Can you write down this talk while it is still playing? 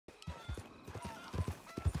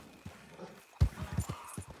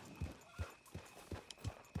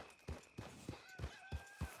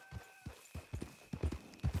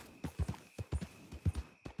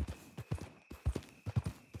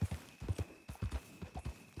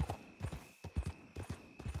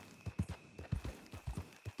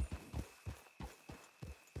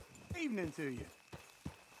Evening to you.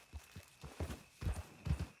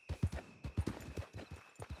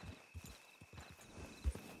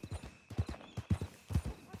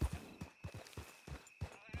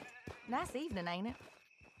 Nice evening, ain't it?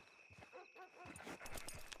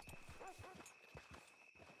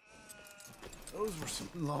 Those were some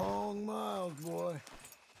long miles, boy.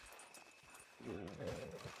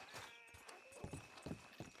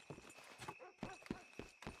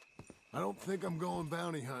 I don't think I'm going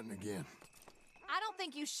bounty hunting again. I don't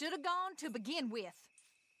think you should have gone to begin with.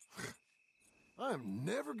 I am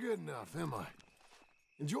never good enough, am I?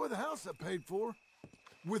 Enjoy the house I paid for.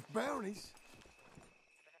 With bounties.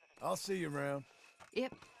 I'll see you around.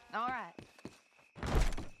 Yep, all right.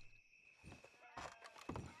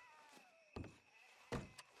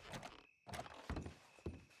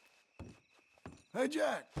 Hey,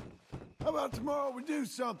 Jack. How about tomorrow we do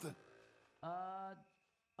something?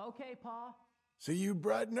 Okay, Pa. See you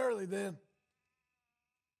bright and early, then.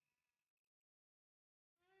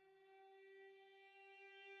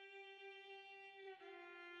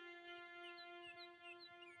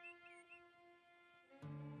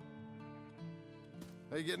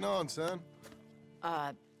 How you getting on, son?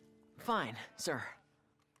 Fine, sir.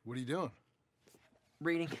 What are you doing?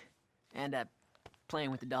 Reading and,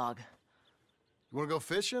 playing with the dog. You want to go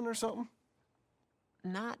fishing or something?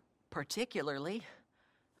 Not particularly.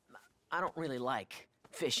 I don't really like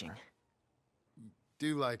fishing.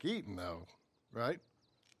 Do like eating, though, right?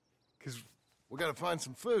 Because we got to find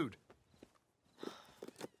some food.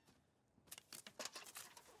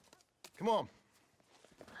 Come on.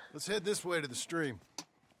 Let's head this way to the stream.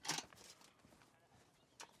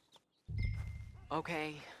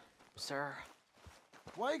 Okay, sir.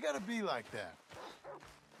 Why you gotta be like that?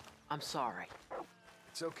 I'm sorry.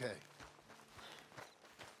 It's okay.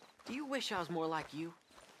 Do you wish I was more like you?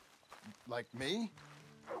 Like me?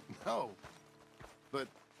 No. But...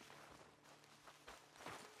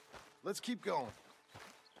 let's keep going.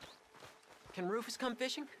 Can Rufus come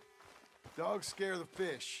fishing? Dogs scare the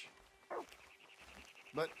fish.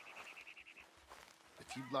 But...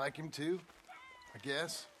 if you'd like him to, I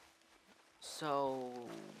guess. So...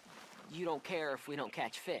 you don't care if we don't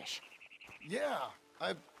catch fish? Yeah,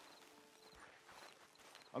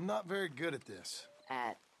 I'm not very good at this.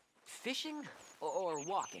 At fishing or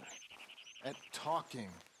walking? At talking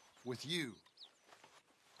with you.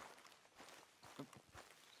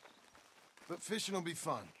 But fishing will be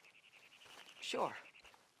fun. Sure.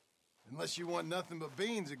 Unless you want nothing but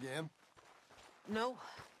beans again. No.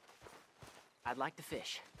 I'd like to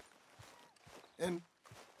fish. And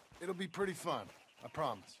it'll be pretty fun, I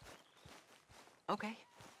promise. Okay.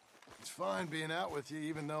 It's fine being out with you,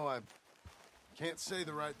 even though I can't say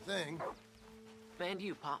the right thing. And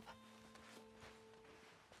you, Pop.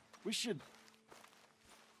 We should...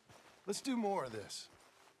 let's do more of this.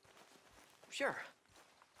 Sure.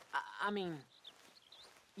 I mean...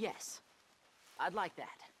 yes. I'd like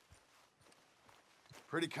that.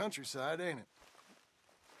 Pretty countryside, ain't it?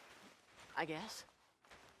 I guess.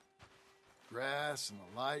 Grass and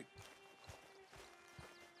the light.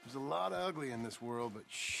 There's a lot of ugly in this world, but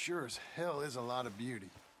sure as hell is a lot of beauty.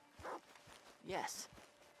 Yes.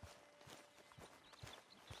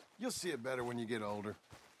 You'll see it better when you get older.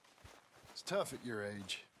 It's tough at your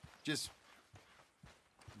age. Just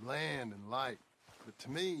land and light. But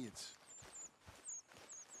to me,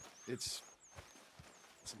 it's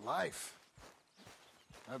life.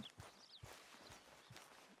 I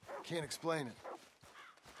can't explain it.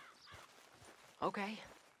 Okay.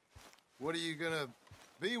 What are you gonna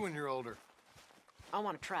be when you're older? I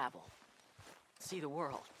want to travel. See the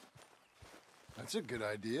world. That's a good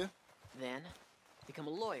idea. Then, become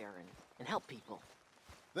a lawyer and help people.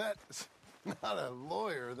 That's not a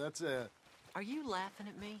lawyer, that's a... Are you laughing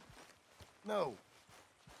at me? No.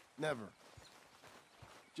 Never.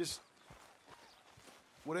 Just...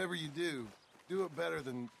 whatever you do it better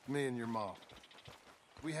than me and your mom.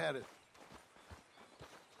 We had it.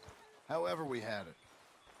 However we had it.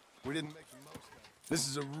 We didn't make the most of it. This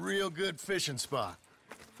is a real good fishing spot.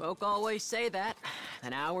 Folk always say that,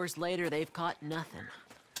 and hours later they've caught nothing.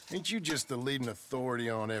 Ain't you just the leading authority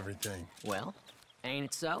on everything? Well, ain't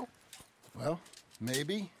it so? Well,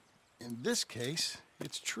 maybe. In this case,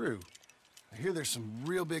 it's true. I hear there's some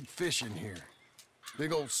real big fish in here.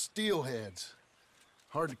 Big old steelheads.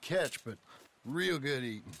 Hard to catch, but real good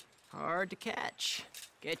eating. Hard to catch.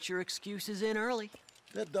 Get your excuses in early.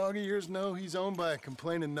 That dog of yours know he's owned by a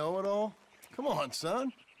complaining know-it-all? Come on,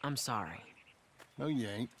 son. I'm sorry. No, you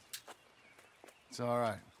ain't. It's all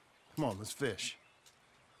right. Come on, let's fish.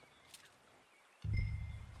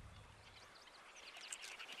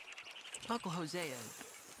 Uncle Hosea,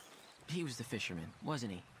 He was the fisherman,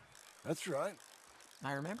 wasn't he? That's right.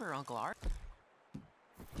 I remember Uncle Arthur.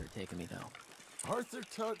 They're taking me, though. Arthur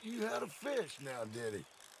taught you how to fish now, did he?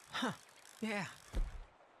 Huh, yeah.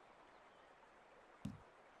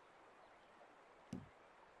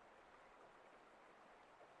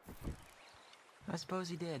 I suppose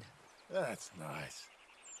he did. That's nice.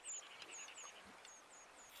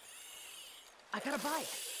 I got a bite!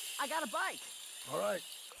 I got a bite! All right.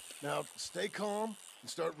 Now, stay calm and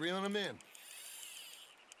start reeling them in.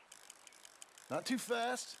 Not too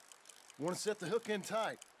fast. You want to set the hook in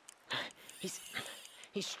tight. He's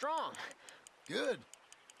strong. Good.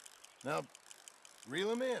 Now,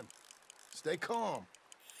 reel him in. Stay calm.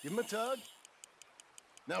 Give him a tug.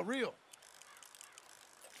 Now reel.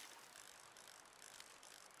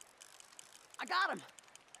 I got him!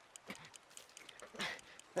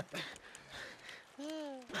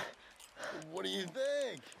 What do you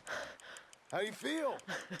think? How do you feel?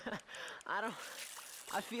 I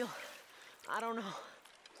don't know.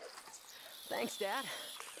 Thanks, Dad.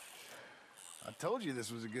 I told you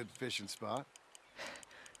this was a good fishing spot.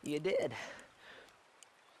 You did.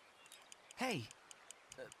 Hey,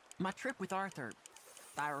 my trip with Arthur,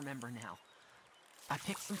 I remember now. I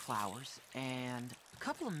picked some flowers, and a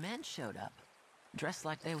couple of men showed up, dressed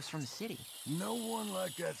like they was from the city. No one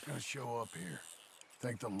like that's gonna show up here.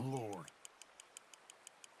 Thank the Lord.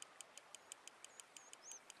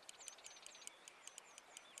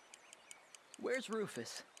 Where's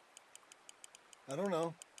Rufus? I don't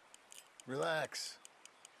know. Relax.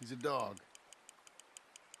 He's a dog.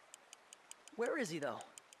 Where is he, though?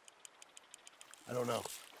 I don't know.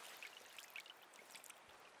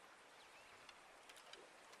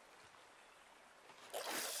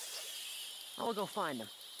 I will go find him.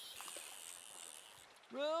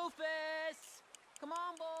 Rufus! Come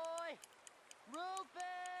on, boy!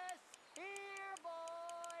 Rufus! Here,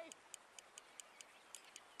 boy!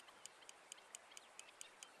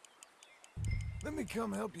 Let me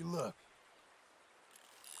come help you look.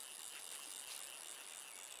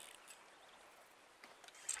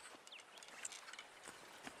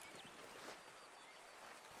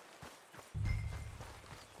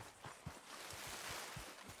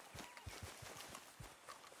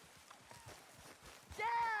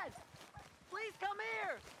 Dad! Please come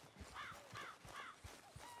here!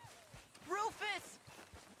 Rufus!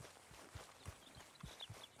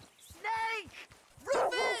 Snake!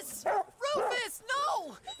 Rufus! Rufus,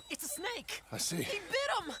 no! It's a snake! I see. He bit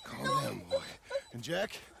him! Calm down, boy. And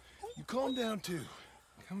Jack, you calm down too.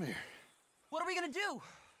 Come here. What are we gonna do?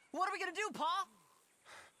 What are we gonna do, Pa?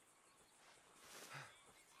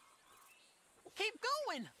 Keep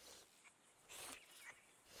going!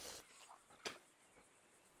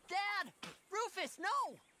 Dad! Rufus,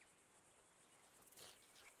 no!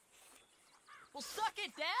 Well, suck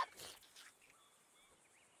it, Dad!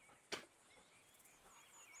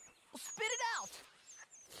 Well, spit it out!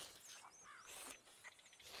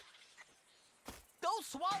 Don't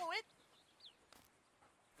swallow it!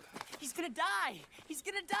 He's gonna die! He's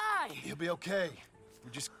gonna die! He'll be okay.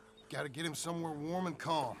 We just gotta get him somewhere warm and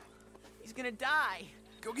calm. He's gonna die!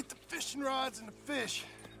 Go get the fishing rods and the fish.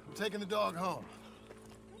 I'm taking the dog home.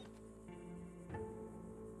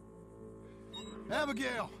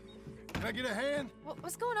 Abigail, can I get a hand?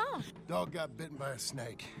 What's going on? Dog got bitten by a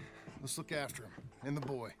snake. Let's look after him. And the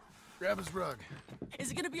boy. Grab his rug.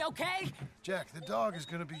 Is it gonna be okay? Jack, the dog is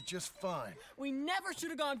gonna be just fine. We never should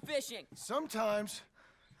have gone fishing! Sometimes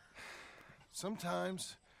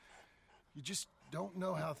you just don't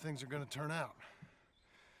know how things are gonna turn out.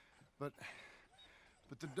 But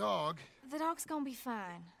the dog... The dog's gonna be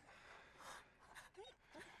fine.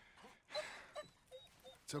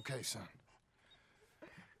 It's okay, son.